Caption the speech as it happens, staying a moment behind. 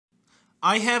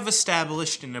I have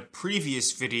established in a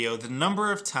previous video the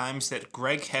number of times that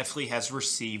Greg Heffley has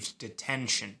received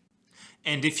detention.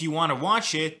 And if you want to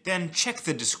watch it, then check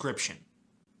the description.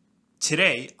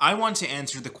 Today, I want to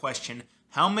answer the question,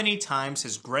 how many times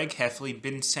has Greg Heffley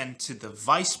been sent to the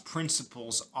Vice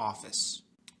Principal's office?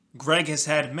 Greg has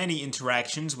had many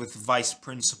interactions with Vice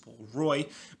Principal Roy,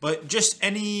 but just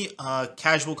any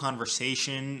casual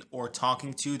conversation or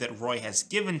talking to that Roy has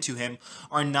given to him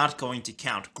are not going to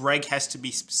count. Greg has to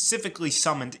be specifically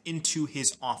summoned into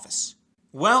his office.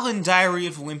 Well, in Diary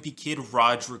of a Wimpy Kid,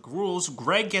 Roderick Rules,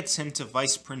 Greg gets sent to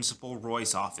Vice Principal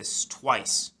Roy's office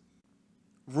twice.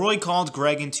 Roy called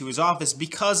Greg into his office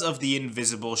because of the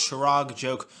invisible Sharag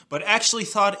joke, but actually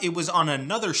thought it was on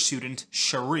another student,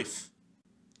 Sharif.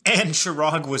 And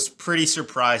Sharag was pretty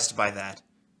surprised by that.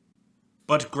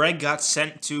 But Greg got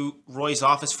sent to Roy's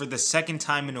office for the second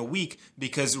time in a week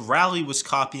because Raleigh was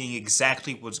copying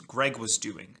exactly what Greg was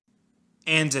doing.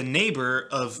 And a neighbor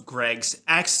of Greg's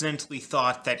accidentally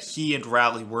thought that he and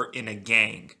Raleigh were in a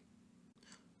gang.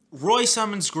 Roy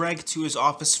summons Greg to his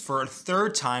office for a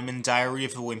third time in Diary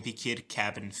of a Wimpy Kid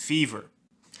Cabin Fever.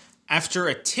 After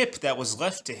a tip that was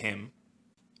left to him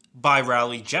by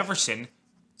Raleigh Jefferson,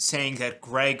 saying that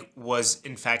Greg was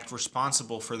in fact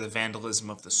responsible for the vandalism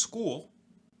of the school,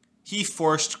 he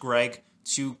forced Greg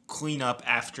to clean up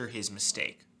after his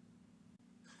mistake.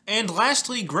 And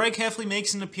lastly, Greg Heffley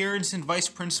makes an appearance in Vice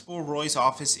Principal Roy's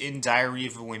office in Diary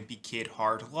of a Wimpy Kid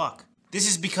Hard Luck. This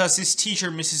is because his teacher,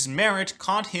 Mrs. Merritt,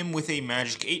 caught him with a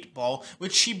magic 8-ball,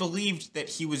 which she believed that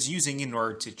he was using in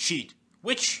order to cheat,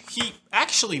 which he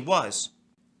actually was.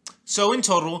 So in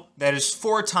total, that is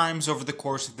 4 times over the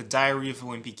course of the Diary of a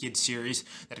Wimpy Kid series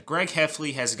that Greg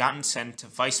Heffley has gotten sent to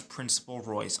Vice Principal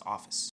Roy's office.